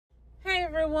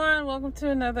everyone, welcome to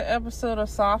another episode of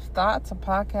Soft Thoughts, a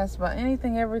podcast about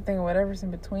anything, everything, whatever's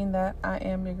in between that. I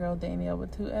am your girl Danielle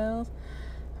with 2 L's.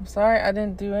 I'm sorry I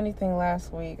didn't do anything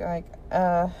last week. I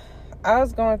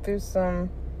was going through something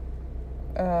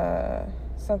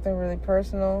really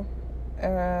personal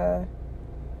that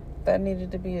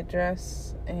needed to be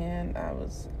addressed, and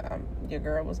your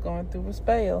girl was going through a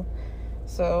spell.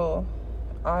 So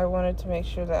I wanted to make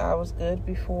sure that I was good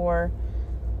before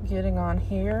getting on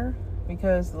here,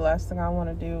 because the last thing I want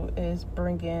to do is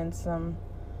bring in some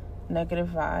negative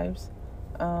vibes.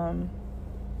 I'll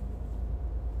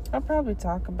probably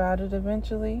talk about it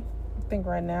eventually. I think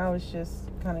right now it's just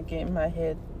kind of getting my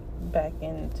head back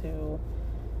into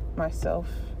myself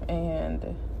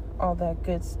and all that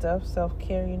good stuff,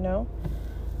 self-care,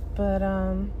 but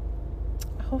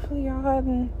hopefully y'all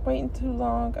hadn't waiting too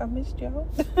long. I missed y'all.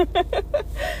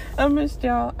 I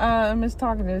missed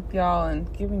talking with y'all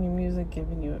and giving you music,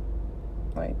 giving you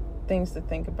things to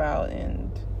think about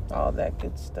and all that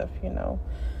good stuff,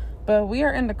 But we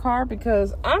are in the car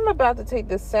because I'm about to take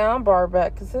this sound bar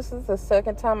back, because this is the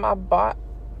second time I bought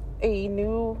a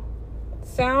new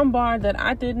sound bar that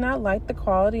I did not like the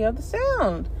quality of the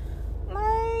sound.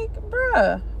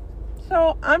 Bruh.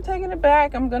 So I'm taking it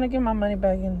back. I'm gonna get my money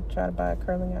back and try to buy a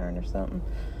curling iron or something.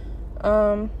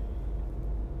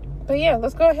 But yeah,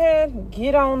 let's go ahead and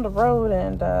get on the road,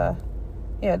 and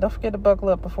don't forget to buckle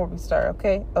up before we start,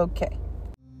 okay? Okay.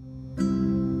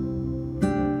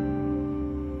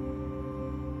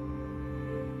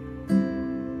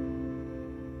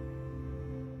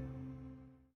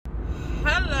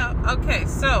 Hello. Okay,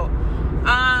 so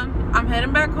I'm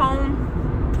heading back home.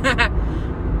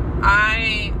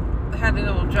 I had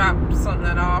to drop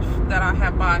something off that I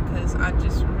had bought because I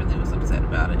just really was upset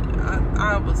about it.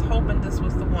 I was hoping this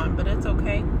was the one, but it's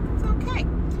okay. It's okay.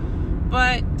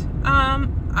 But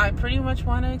I pretty much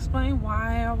want to explain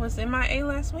why I was MIA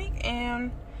last week,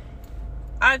 and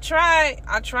I try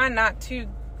not to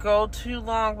go too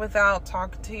long without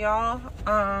talking to y'all.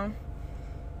 But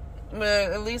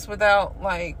at least without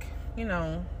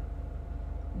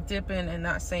dipping and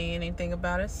not saying anything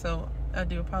about it. So I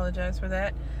do apologize for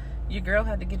that. Your girl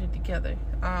had to get it together,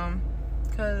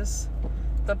 because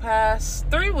the past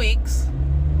 3 weeks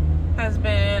has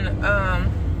been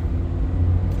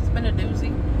it's been a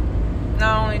doozy,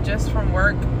 not only just from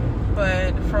work,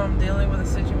 but from dealing with a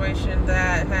situation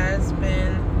that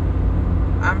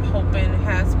I'm hoping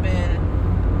has been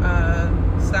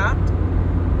stopped,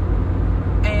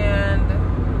 and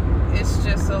it's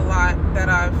just a lot that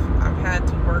I've had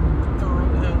to work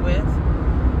through and with.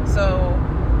 So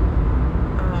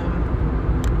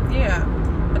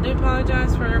I do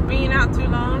apologize for being out too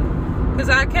long, because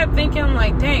I kept thinking,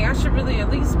 dang, I should really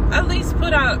at least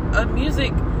put out a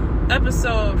music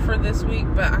episode for this week,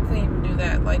 but I couldn't even do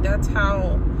that. That's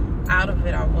how out of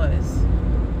it I was.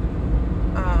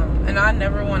 And I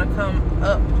never want to come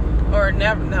up, or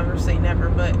never say never,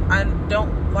 but I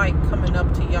don't like coming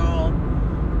up to y'all,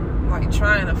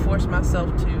 trying to force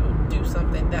myself to do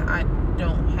something that I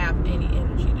don't have any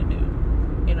energy to do,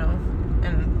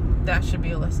 and that should be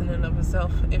a lesson in of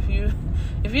itself. If you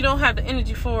don't have the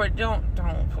energy for it, don't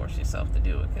force yourself to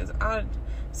do it, because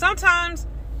sometimes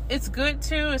it's good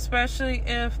to, especially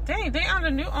if they under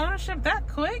new ownership that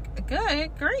quick.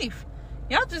 Good grief,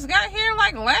 y'all just got here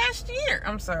last year.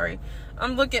 I'm sorry,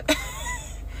 I'm looking.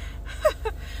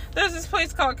 There's this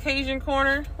place called Cajun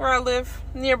Corner where I live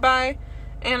nearby,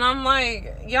 and I'm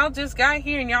y'all just got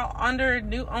here and y'all under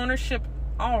new ownership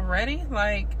already.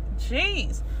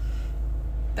 Jeez,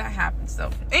 that happens though.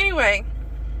 Anyway,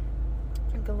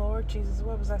 good Lord Jesus,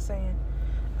 what was I saying?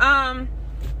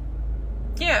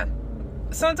 Yeah,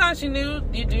 sometimes you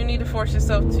do need to force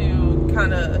yourself to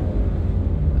kind of,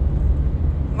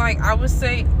 I would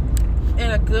say,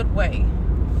 in a good way,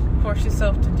 force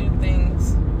yourself to do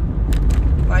things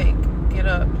get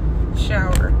up,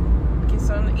 shower, get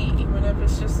something to eat, even if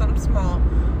it's just something small.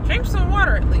 Drink some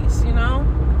water at least,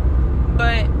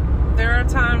 But there are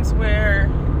times where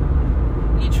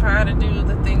you try to do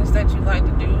the things that you like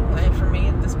to do, and for me,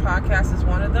 this podcast is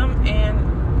one of them, and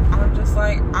I'm just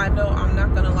I know I'm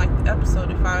not going to like the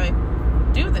episode if I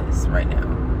do this right now.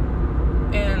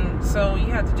 And so you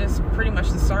have to just pretty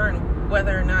much discern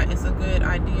whether or not it's a good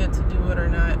idea to do it or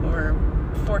not, or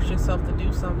force yourself to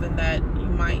do something that you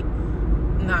might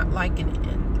not like in the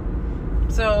end.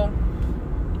 So,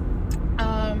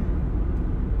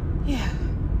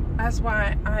 that's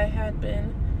why I had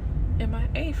been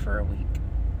MIA for a week.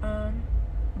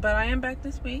 But I am back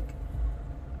this week,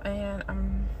 and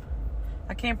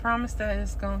I can't promise that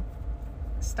it's gonna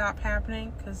stop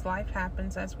happening, because life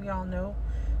happens, as we all know.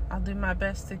 I'll do my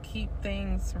best to keep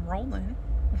things rolling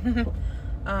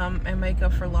and make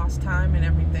up for lost time and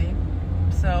everything.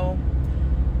 So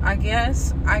I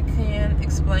guess I can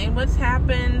explain what's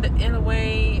happened in a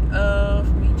way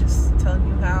of me just telling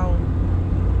you how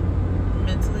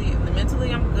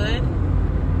mentally I'm good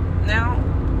now.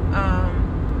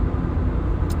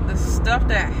 The stuff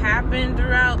that happened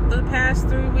throughout the past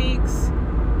 3 weeks,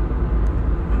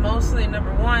 mostly,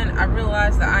 number one, I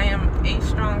realized that I am a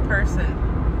strong person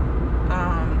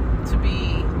to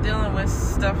be dealing with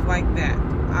stuff like that.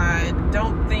 I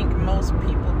don't think most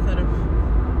people could have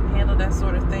handled that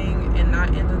sort of thing, and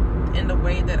not in the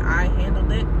way that I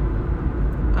handled it.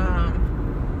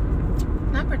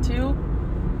 Number two,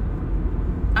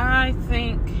 I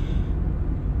think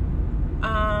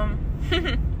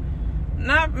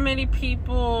not many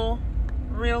people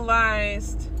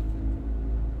realized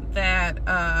that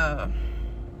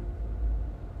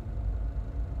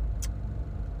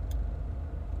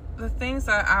the things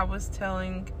that I was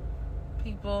telling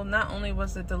people, not only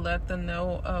was it to let them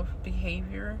know of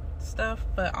behavior stuff,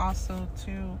 but also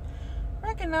to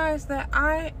recognize that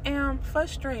I am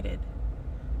frustrated.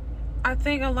 I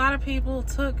think a lot of people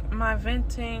took my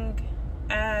venting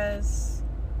as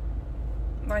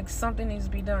like something needs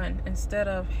to be done, instead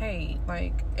of, hey,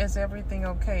 like, is everything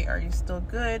okay? Are you still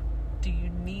good? Do you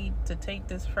need to take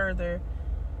this further,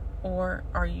 or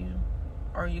are you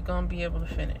gonna be able to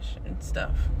finish and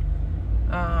stuff?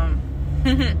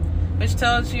 Which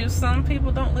tells you some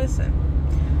people don't listen.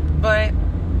 But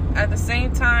at the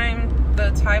same time,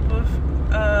 the type of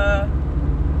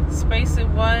space it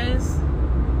was,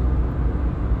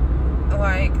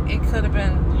 like, it could have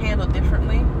been handled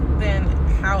differently than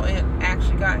how it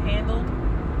actually got handled.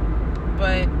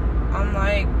 But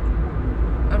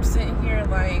I'm sitting here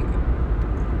like,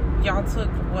 y'all took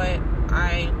what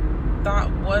I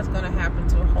thought was going to happen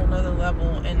to a whole nother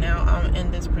level, and now I'm in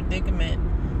this predicament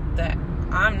that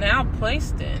I'm now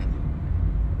placed in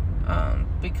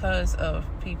because of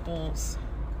people's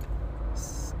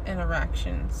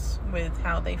interactions with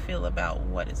how they feel about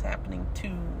what is happening to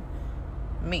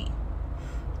me.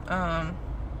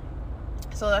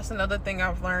 So that's another thing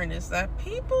I've learned, is that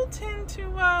people tend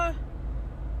to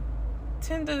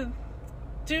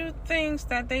do things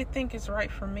that they think is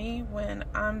right for me, when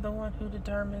I'm the one who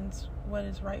determines what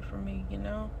is right for me, you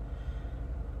know?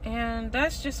 And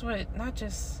that's just what, not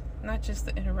just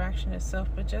the interaction itself,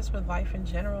 but just with life in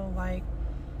general. Like,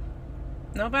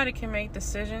 nobody can make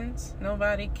decisions,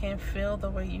 nobody can feel the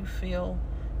way you feel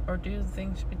or do the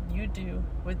things you do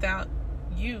without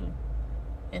you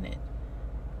in it.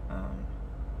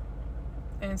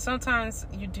 And sometimes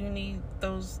you do need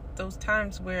those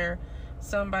times where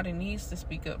somebody needs to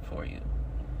speak up for you.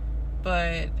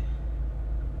 But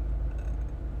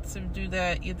to do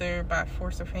that either by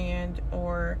force of hand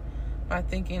or by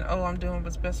thinking, oh, I'm doing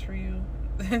what's best for you,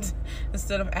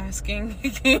 instead of asking,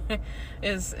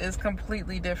 is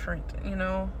completely different, you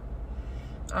know?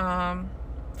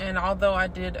 And although I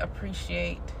did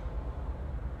appreciate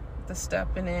the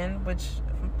stepping in, which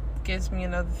gives me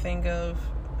another thing of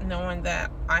knowing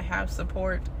that I have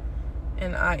support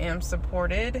and I am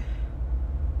supported,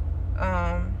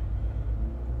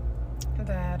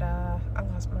 that I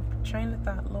lost my train of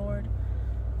thought, Lord.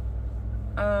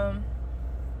 Dang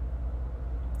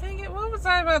it, what was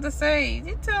I about to say?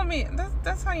 You tell me.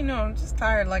 That's how you know I'm just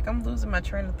tired. Like, I'm losing my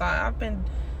train of thought.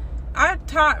 I've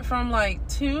taught from like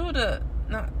 6 to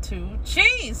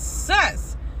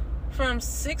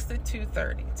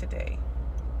 2:30 today.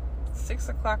 6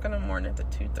 o'clock in the morning to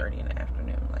 2:30 in the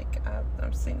afternoon. Like,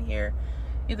 I'm sitting here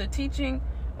either teaching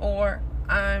or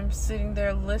I'm sitting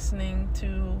there listening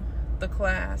to the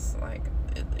class. Like,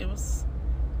 it's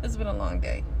been a long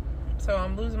day. So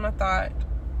I'm losing my thought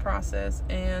process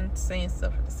and saying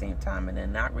stuff at the same time, and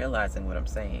then not realizing what I'm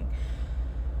saying.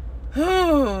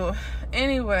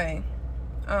 Anyway,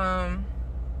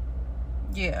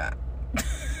 yeah.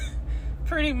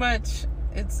 Pretty much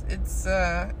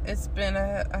it's been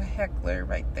a heckler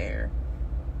right there.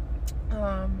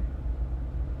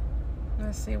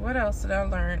 Let's see, what else did I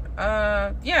learn?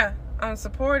 Yeah, I'm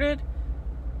supported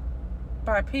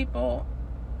by people,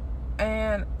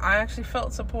 and I actually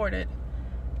felt supported.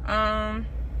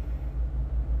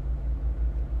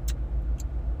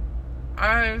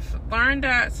 I've learned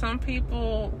that some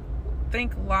people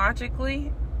think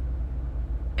logically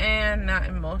and not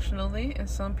emotionally, and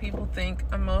some people think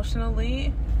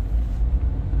emotionally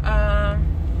and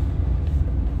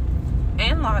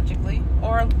logically,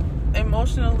 or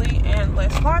emotionally and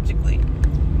less logically.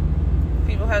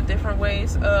 People have different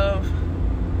ways of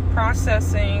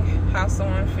processing how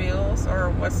someone feels or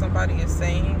what somebody is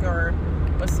saying or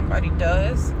what somebody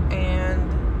does, and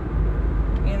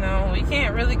you know, we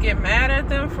can't really get mad at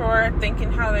them for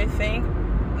thinking how they think,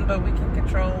 but we can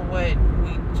control what we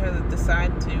each other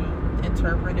decide to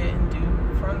interpret it and do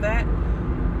from that.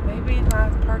 Maybe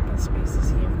not parking spaces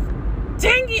here.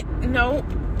 Dang it! Nope.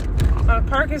 My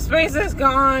parking space is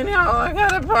gone. Oh, I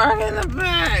gotta park in the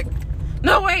back.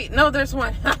 No, wait. No, there's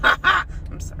one.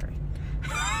 I'm sorry.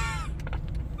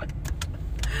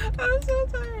 I'm so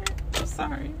tired. I'm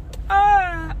sorry.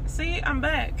 See, I'm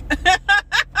back.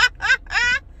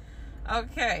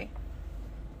 Okay.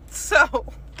 So,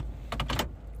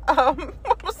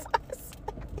 what was I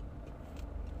saying?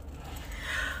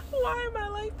 Why am I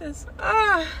like this?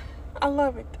 I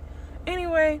love it.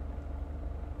 Anyway,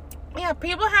 yeah,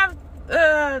 people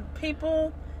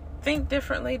think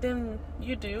differently than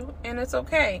you do, and it's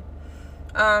okay.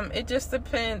 It just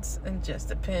depends.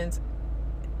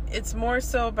 It's more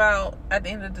so about, at the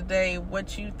end of the day,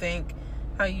 what you think,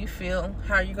 how you feel,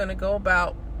 how you're going to go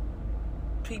about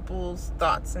people's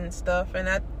thoughts and stuff,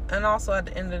 and also at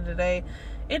the end of the day,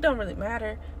 it don't really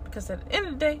matter, because at the end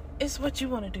of the day, it's what you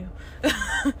want to do.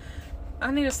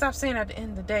 I need to stop saying at the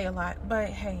end of the day a lot, but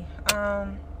hey,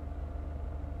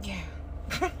 yeah.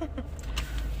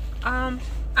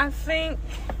 I think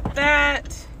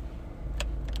that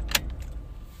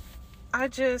I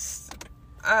just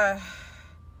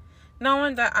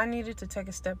knowing that I needed to take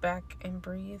a step back and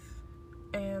breathe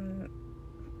and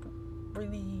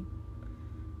really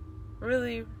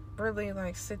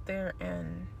like sit there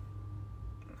and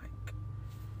like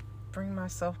bring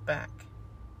myself back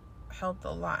helped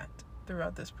a lot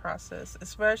throughout this process,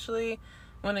 especially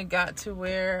when it got to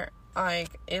where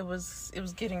like it was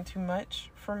getting too much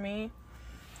for me,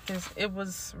 because it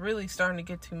was really starting to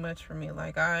get too much for me.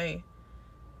 Like I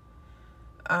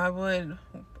would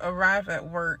arrive at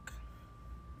work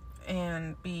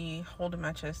and be holding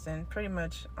my chest and pretty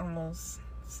much almost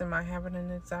semi having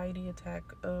an anxiety attack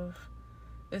of,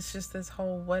 it's just this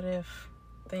whole what if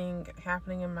thing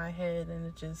happening in my head, and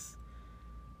it just,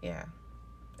 yeah,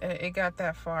 it got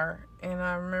that far. And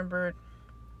I remembered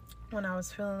when I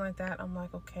was feeling like that, I'm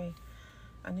like, okay,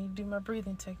 I need to do my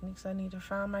breathing techniques. I need to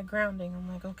find my grounding. I'm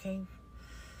like, okay,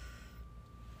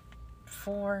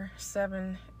 4,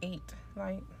 7, 8,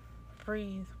 like,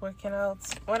 breathe. What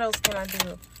else can I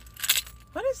do?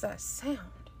 What is that sound?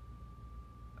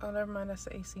 Oh, never mind, that's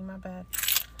the AC, my bad.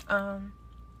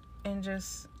 And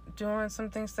just doing some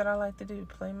things that I like to do.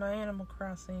 Play my Animal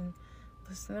Crossing,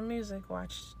 listen to music,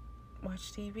 watch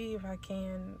TV if I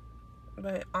can.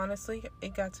 But honestly,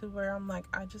 it got to where I'm like,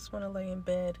 I just want to lay in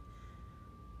bed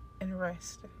and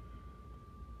rest.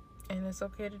 And it's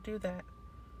okay to do that.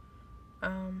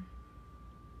 And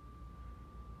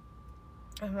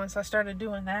once I started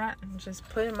doing that and just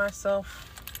putting myself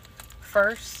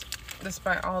first,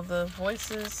 despite all the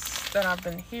voices that I've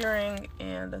been hearing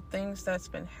and the things that's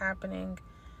been happening,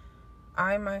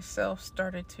 I myself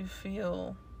started to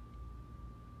feel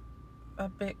a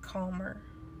bit calmer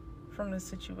from the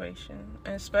situation.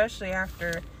 And especially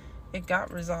after it got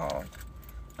resolved,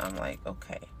 I'm like,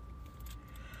 okay,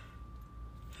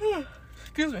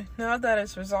 excuse me, now that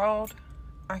it's resolved,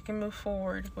 I can move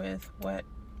forward with what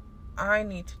I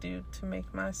need to do to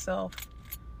make myself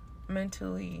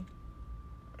mentally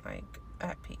like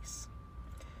at peace.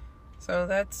 So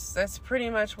that's pretty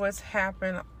much what's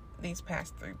happened these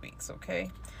past 3 weeks,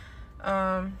 okay?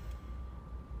 I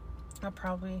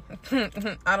probably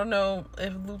I don't know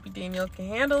if Loopy Danielle can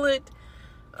handle it.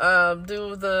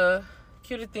 Do the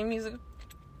Cuter Theme Music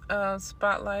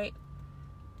spotlight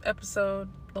episode.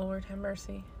 Lord have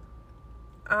mercy.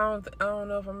 I don't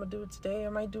know if I'm gonna do it today. I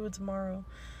might do it tomorrow,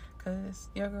 cause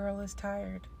your girl is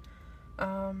tired.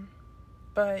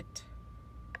 But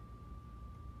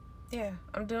yeah,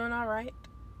 I'm doing all right,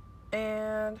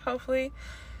 and hopefully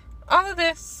all of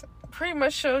this pretty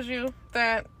much shows you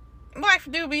that life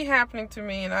do be happening to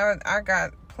me, and I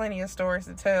got plenty of stories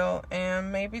to tell,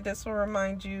 and maybe this will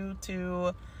remind you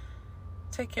to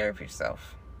take care of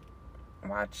yourself.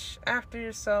 Watch after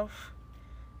yourself.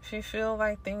 If you feel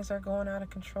like things are going out of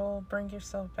control, bring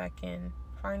yourself back in.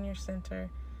 Find your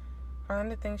center.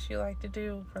 Find the things you like to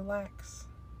do. Relax.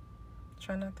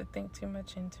 Try not to think too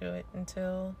much into it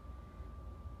until,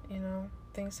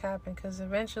 things happen, because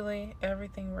eventually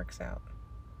everything works out.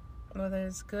 Whether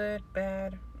it's good,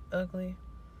 bad, ugly,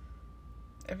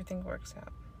 everything works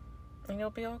out. And you'll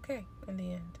be okay in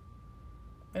the end.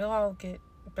 It'll all get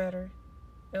better.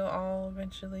 It'll all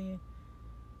eventually,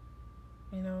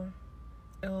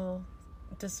 it'll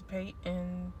dissipate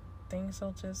and things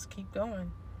will just keep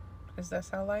going, because that's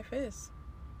how life is.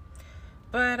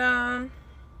 But I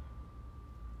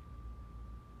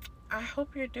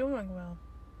hope you're doing well.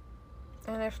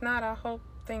 And if not, I hope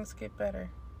things get better.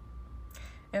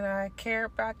 And I care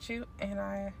about you, and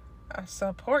I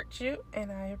support you,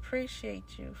 and I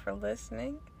appreciate you for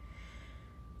listening.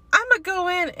 I'm going to go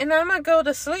in and I'm going to go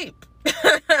to sleep.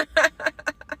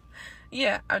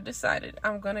 Yeah, I've decided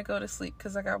I'm going to go to sleep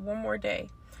because I got one more day.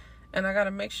 And I got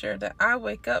to make sure that I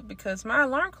wake up because my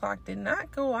alarm clock did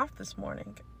not go off this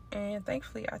morning. And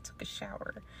thankfully, I took a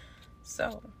shower.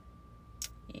 So,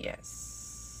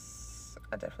 yes,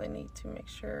 I definitely need to make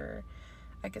sure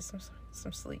I get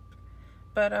some sleep.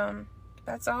 But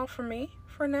that's all for me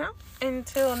for now.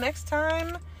 Until next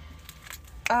time.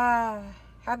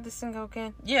 How'd this thing go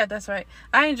again? Yeah, that's right.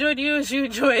 I enjoyed you as you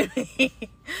enjoyed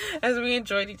me. As we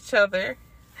enjoyed each other.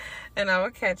 And I will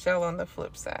catch y'all on the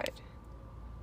flip side.